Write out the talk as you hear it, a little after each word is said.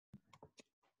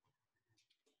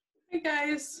Hey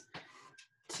guys,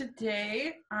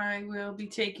 today I will be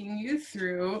taking you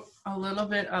through a little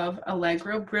bit of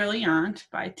Allegro Brilliant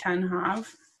by Ten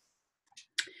Hav.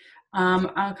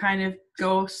 I'll kind of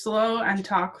go slow and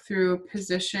talk through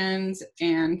positions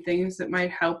and things that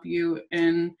might help you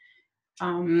in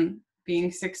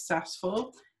being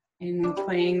successful in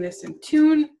playing this in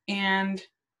tune and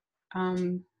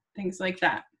things like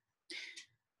that.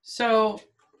 So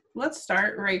let's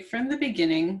start right from the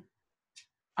beginning.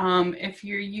 If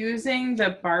you're using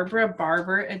the Barbara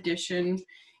Barber edition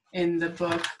in the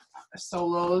book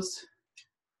Solos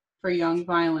for Young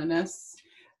Violinists,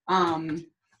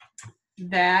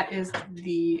 that is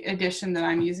the edition that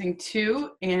I'm using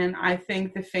too, and I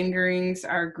think the fingerings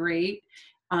are great.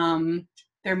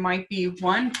 There might be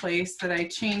one place that I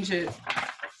change it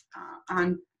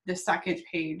on the second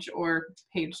page or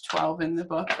page 12 in the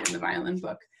book, in the violin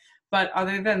book. But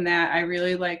other than that, I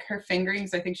really like her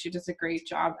fingerings. I think she does a great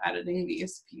job editing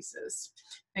these pieces.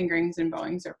 Fingerings and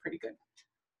bowings are pretty good.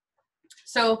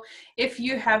 So if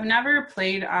you have never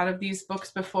played out of these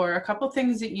books before, a couple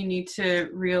things that you need to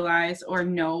realize or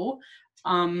know,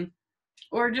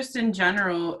 or just in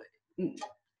general,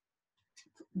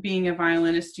 being a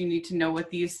violinist, you need to know what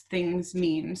these things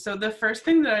mean. So the first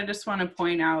thing that I just want to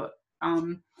point out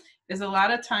is a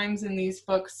lot of times in these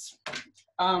books,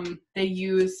 they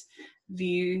use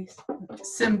the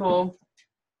symbol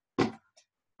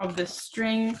of the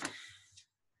string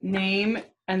name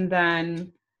and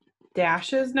then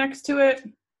dashes next to it.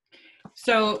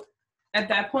 So at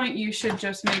that point, you should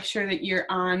just make sure that you're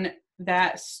on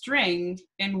that string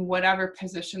in whatever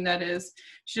position that is.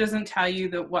 She doesn't tell you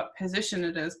what position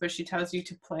it is, but she tells you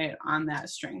to play it on that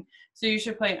string. So you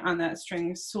should play it on that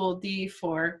string Sol D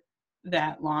for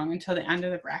that long until the end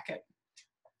of the bracket.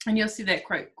 And you'll see that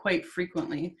quite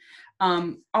frequently.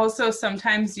 Also,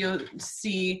 sometimes you'll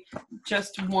see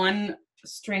just one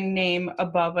string name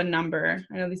above a number.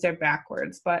 I know these are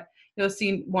backwards, but you'll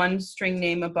see one string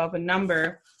name above a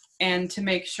number. And to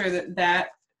make sure that that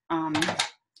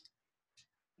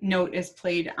note is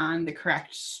played on the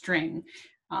correct string.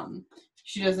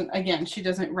 She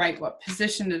doesn't write what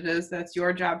position it is. That's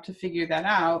your job to figure that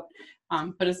out.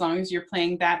 But as long as you're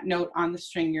playing that note on the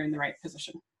string, you're in the right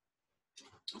position.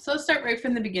 So let's start right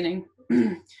from the beginning.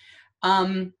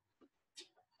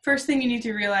 First thing you need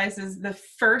to realize is the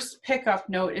first pickup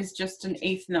note is just an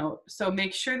eighth note. So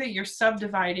make sure that you're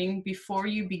subdividing before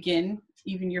you begin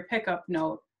even your pickup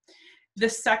note. The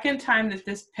second time that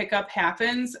this pickup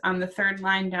happens on the third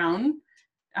line down,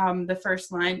 the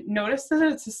first line, notice that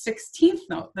it's a 16th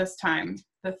note this time,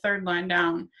 the third line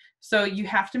down. So you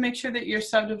have to make sure that you're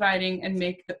subdividing and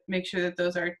make sure that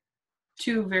those are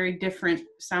two very different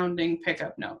sounding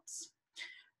pickup notes.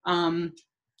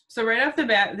 So right off the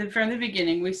bat, from the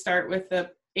beginning, we start with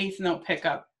the eighth note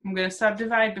pickup. I'm going to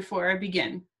subdivide before I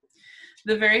begin.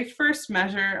 The very first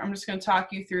measure, I'm just going to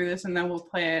talk you through this and then we'll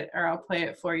play it, or I'll play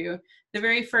it for you. The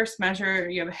very first measure,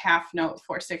 you have a half note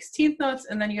for 16th notes,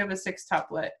 and then you have a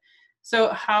sextuplet. So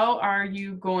how are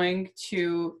you going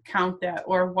to count that,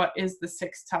 or what is the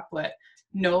sextuplet?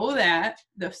 Know that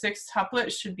the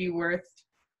sextuplet should be worth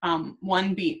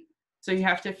one beat. So you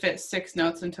have to fit 6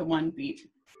 notes into one beat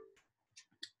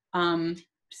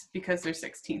because they're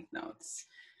 16th notes.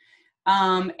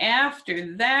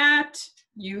 After that,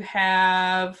 you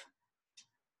have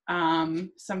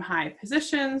some high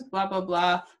positions, blah, blah,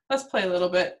 blah. Let's play a little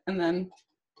bit and then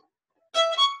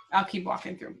I'll keep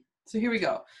walking through. So here we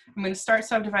go. I'm going to start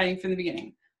subdividing from the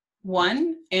beginning.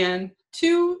 1 and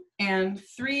 2 and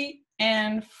 3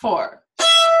 and 4.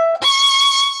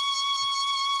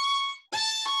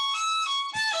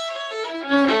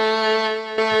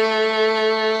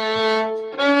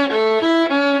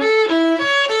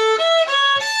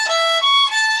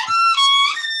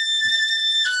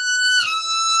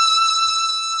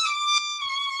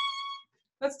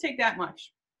 Let's take that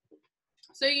much.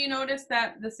 So you notice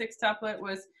that the sextuplet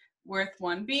was worth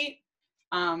one beat.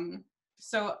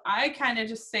 So I kind of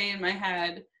just say in my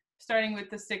head, starting with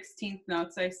the 16th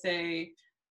notes, I say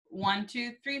 1,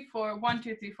 2, 3, 4, 1,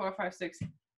 2, 3, 4, 5, 6,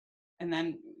 and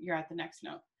then you're at the next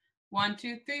note. 1,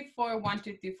 2, 3, 4, 1,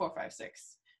 2, 3, 4, 5,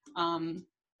 6.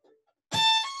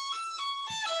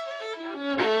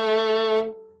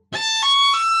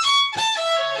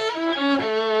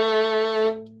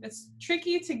 It's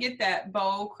tricky to get that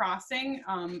bow crossing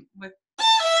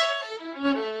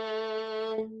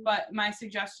but my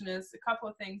suggestion is a couple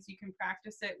of things. You can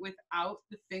practice it without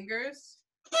the fingers.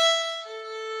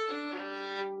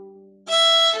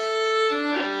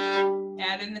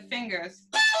 Add in the fingers.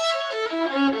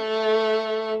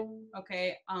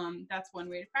 Okay, that's one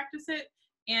way to practice it.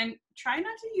 And try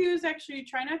not to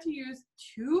use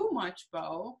too much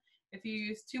bow. If you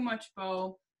use too much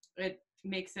bow, it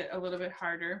makes it a little bit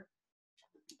harder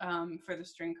for the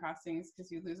string crossings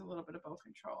because you lose a little bit of bow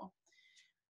control.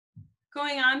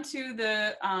 Going on to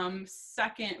the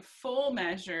second full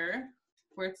measure,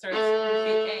 where it starts with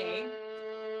the A,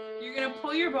 you're going to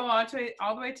pull your bow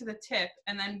all the way to the tip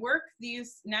and then work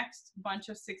these next bunch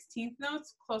of 16th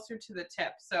notes closer to the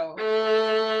tip. So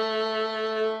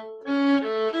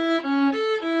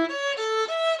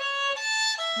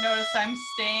notice I'm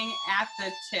staying at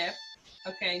the tip.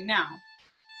 Okay, now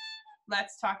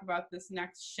let's talk about this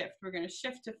next shift. We're going to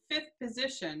shift to 5th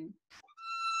position.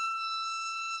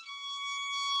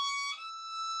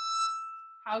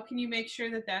 How can you make sure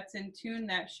that that's in tune,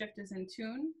 that shift is in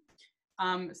tune?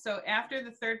 So after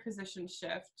the 3rd position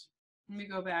shift, let me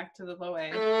go back to the low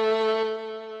A.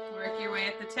 Work your way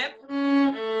at the tip.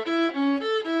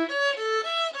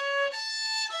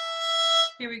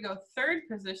 Here we go, 3rd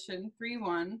position,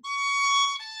 3-1.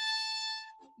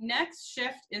 Next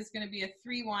shift is going to be a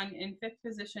 3-1 in 5th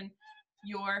position.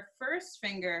 Your first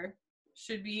finger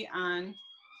should be on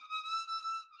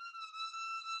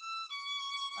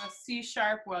a C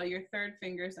sharp while your 3rd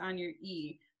finger's on your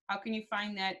E. How can you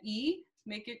find that E?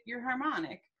 Make it your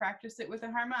harmonic. Practice it with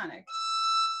a harmonic.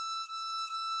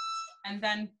 And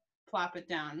then plop it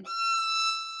down.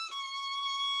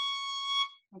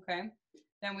 Okay.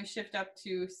 Then we shift up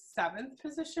to 7th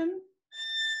position.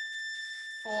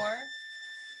 4,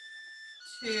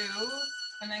 2,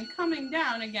 and then coming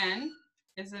down again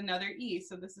is another E.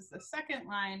 So this is the second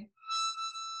line,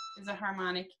 is a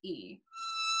harmonic E.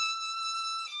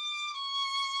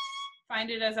 Find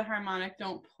it as a harmonic.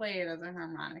 Don't play it as a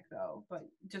harmonic though, but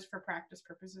just for practice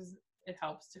purposes, it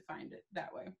helps to find it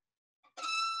that way.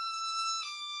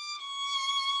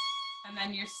 And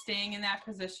then you're staying in that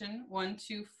position. 1,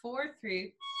 2, 4,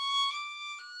 3.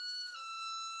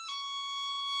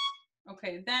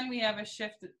 Okay, then we have a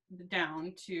shift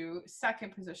down to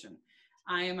 2nd position.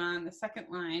 I am on the 2nd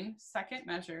line, 2nd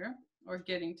measure, or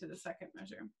getting to the 2nd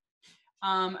measure.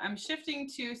 I'm shifting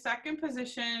to 2nd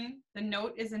position. The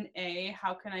note is an A.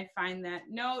 How can I find that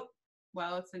note?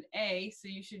 Well, it's an A, so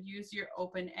you should use your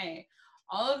open A.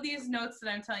 All of these notes that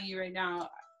I'm telling you right now,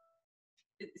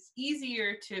 it's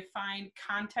easier to find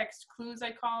context clues,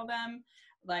 I call them,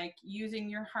 like using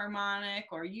your harmonic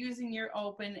or using your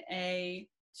open A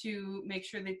to make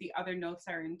sure that the other notes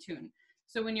are in tune.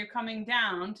 So when you're coming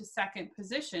down to 2nd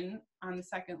position on the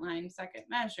 2nd line, 2nd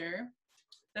measure,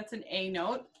 that's an A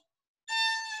note.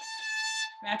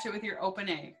 Match it with your open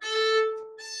A.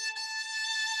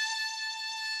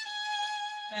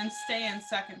 Then stay in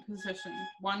 2nd position.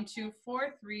 1, 2,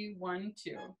 4, 3, 1,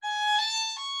 2.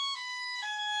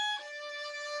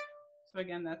 So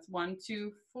again, that's 1,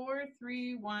 2, 4,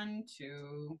 3, 1,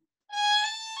 2.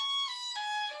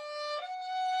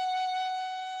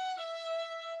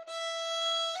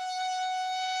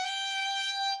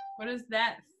 What is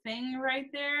that thing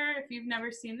right there? If you've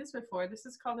never seen this before, this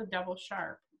is called a double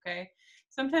sharp, okay?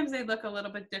 Sometimes they look a little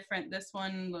bit different. This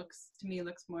one to me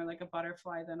looks more like a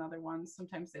butterfly than other ones.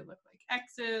 Sometimes they look like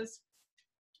X's,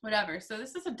 whatever. So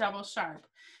this is a double sharp.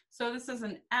 So this is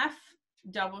an F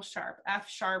double sharp, F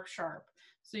sharp, sharp.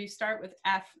 So you start with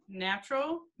F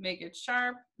natural, make it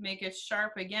sharp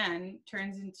again,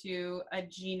 turns into a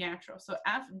G natural. So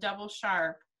F double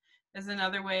sharp is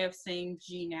another way of saying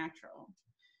G natural.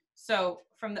 So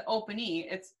from the open E,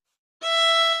 it's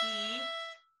E,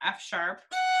 F sharp,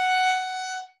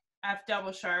 F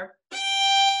double sharp,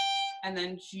 and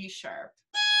then G sharp.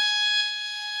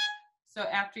 So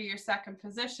after your 2nd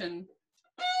position,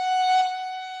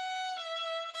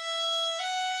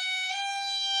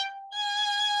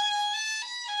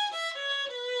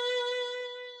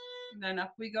 then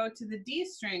up we go to the D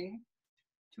string,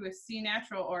 to a C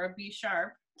natural or a B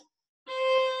sharp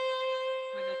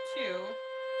with a 2.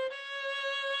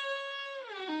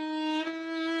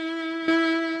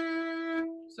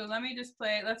 So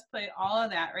let's play all of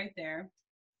that right there.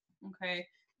 Okay,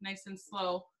 nice and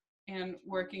slow and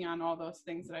working on all those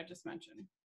things that I just mentioned.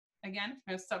 Again, I'm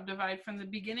going to subdivide from the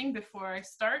beginning before I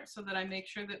start so that I make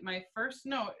sure that my first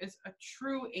note is a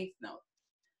true 8th note.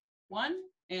 1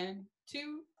 and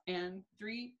 2 and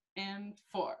 3 and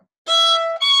 4.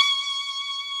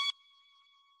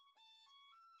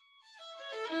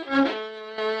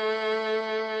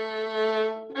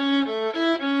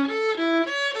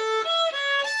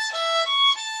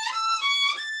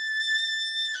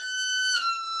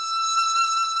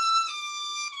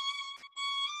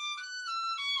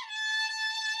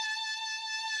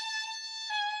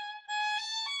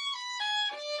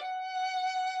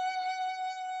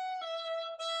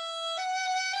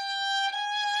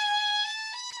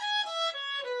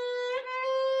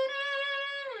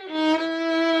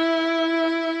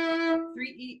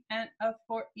 A,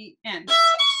 4, E, N.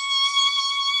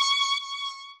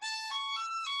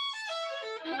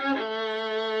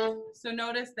 So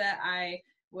notice that I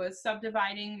was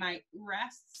subdividing my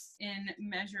rests in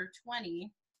measure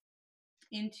 20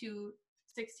 into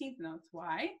 16th notes.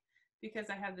 Why? Because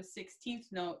I have the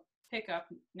 16th note pickup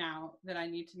now that I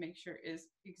need to make sure is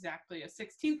exactly a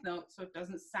 16th note so it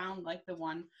doesn't sound like the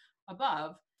one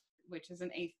above, which is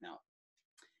an 8th note.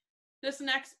 This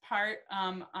next part,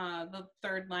 the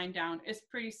third line down, is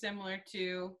pretty similar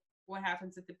to what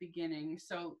happens at the beginning.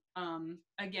 So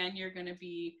again, you're going to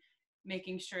be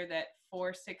making sure that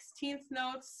 4 16th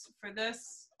notes for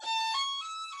this.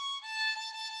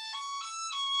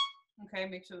 Okay,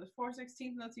 make sure the 4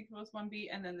 16th notes equals 1 beat,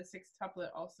 and then the 6th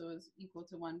couplet also is equal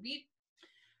to 1 beat.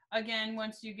 Again,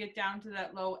 once you get down to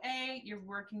that low A, you're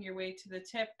working your way to the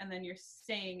tip, and then you're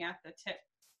staying at the tip.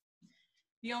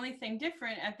 The only thing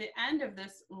different at the end of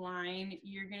this line,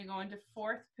 you're going to go into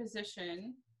 4th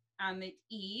position on the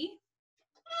E,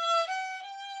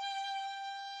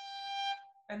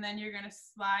 and then you're going to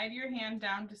slide your hand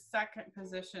down to 2nd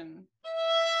position.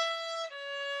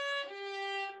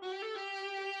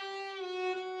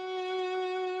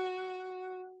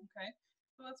 Okay,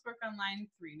 so let's work on line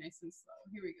 3, nice and slow.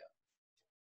 Here we go.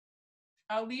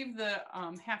 I'll leave the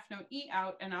half note E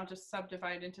out, and I'll just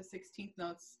subdivide into 16th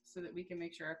notes so that we can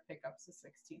make sure our pickup's a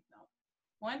 16th note.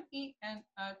 1 E and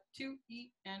a 2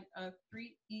 E and a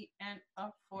 3 E and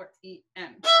a 4 E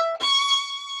N.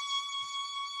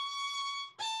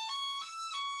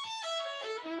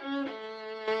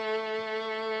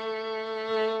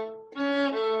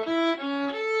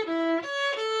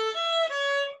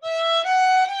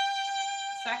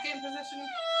 Second position.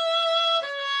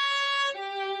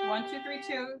 1 2 3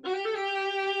 2.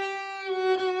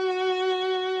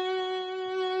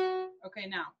 Okay,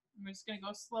 now I'm just going to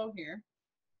go slow here.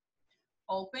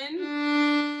 Open,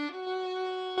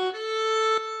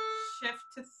 shift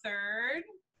to 3rd,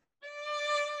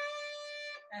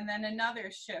 and then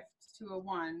another shift to a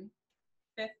 1,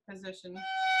 5th position,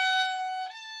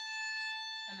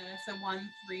 and then it's a 1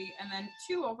 3, and then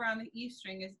 2 over on the E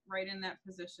string is right in that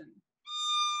position.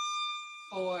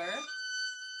 4,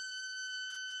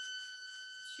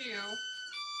 2.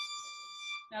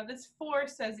 Now this 4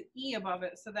 says E above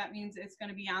it, so that means it's going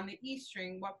to be on the E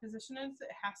string. What position is it?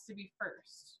 It has to be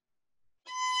 1st.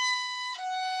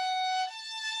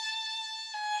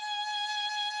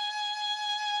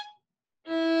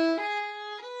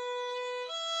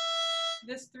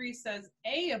 This 3 says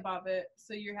A above it,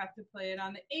 so you have to play it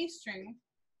on the A string.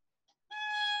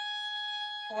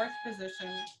 4th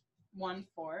position, 1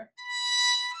 4.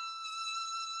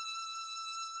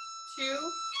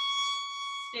 2,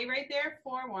 stay right there,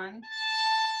 4 1.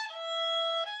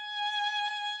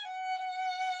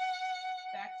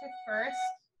 Back to 1st.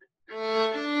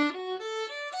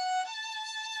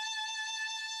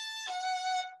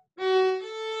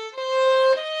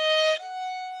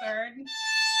 3rd.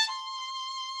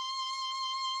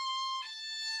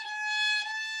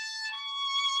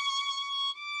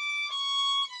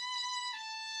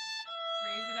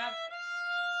 Raise it up.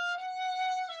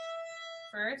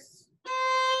 1st.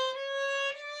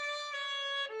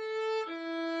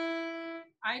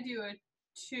 I do a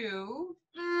 2,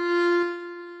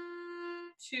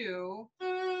 2,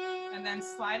 and then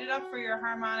slide it up for your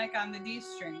harmonic on the D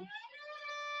string.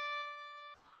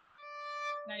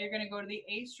 Now you're going to go to the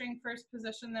A string 1st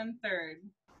position, then 3rd.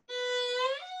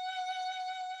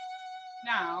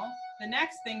 Now, the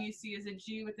next thing you see is a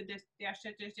G with a dash, dash,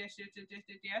 dash, dash, dash, dash,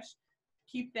 dash, dash.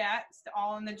 Keep that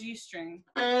all in the G string.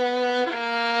 3rd.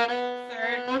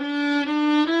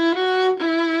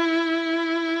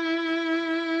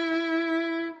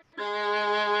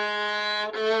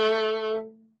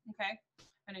 Okay,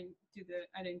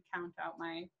 I didn't count out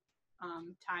my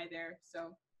tie there,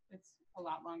 so it's a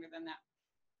lot longer than that.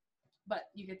 But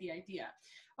you get the idea.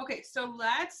 Okay, so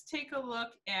let's take a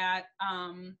look at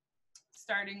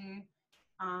starting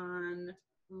on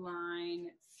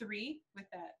line 3 with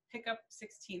that pickup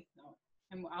 16th note,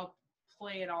 and I'll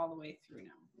play it all the way through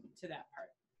now to that part.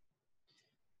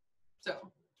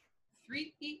 So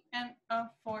 3 E and a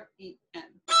 4 E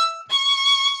N.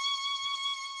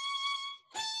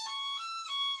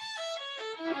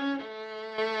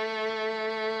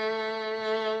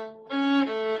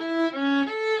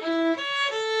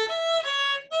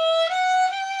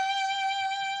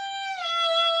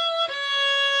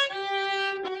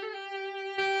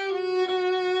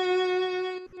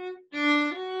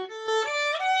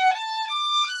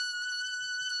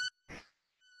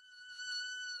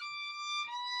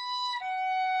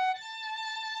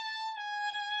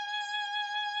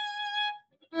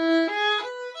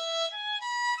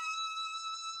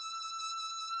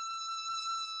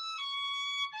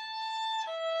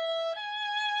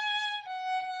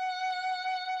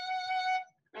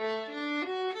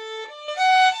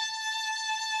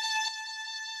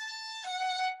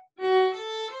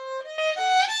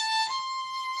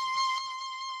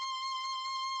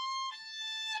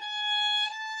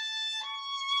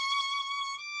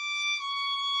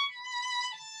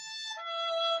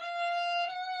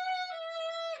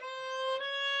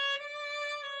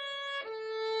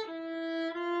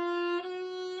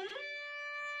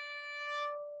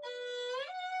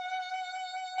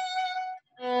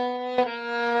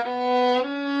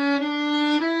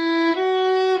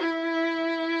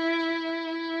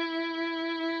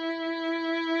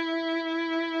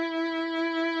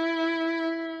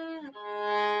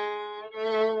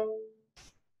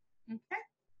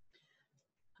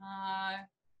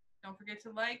 Don't forget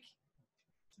to like,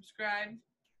 subscribe,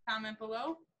 comment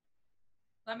below.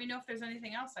 Let me know if there's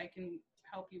anything else I can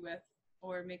help you with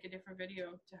or make a different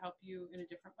video to help you in a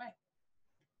different way.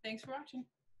 Thanks for watching.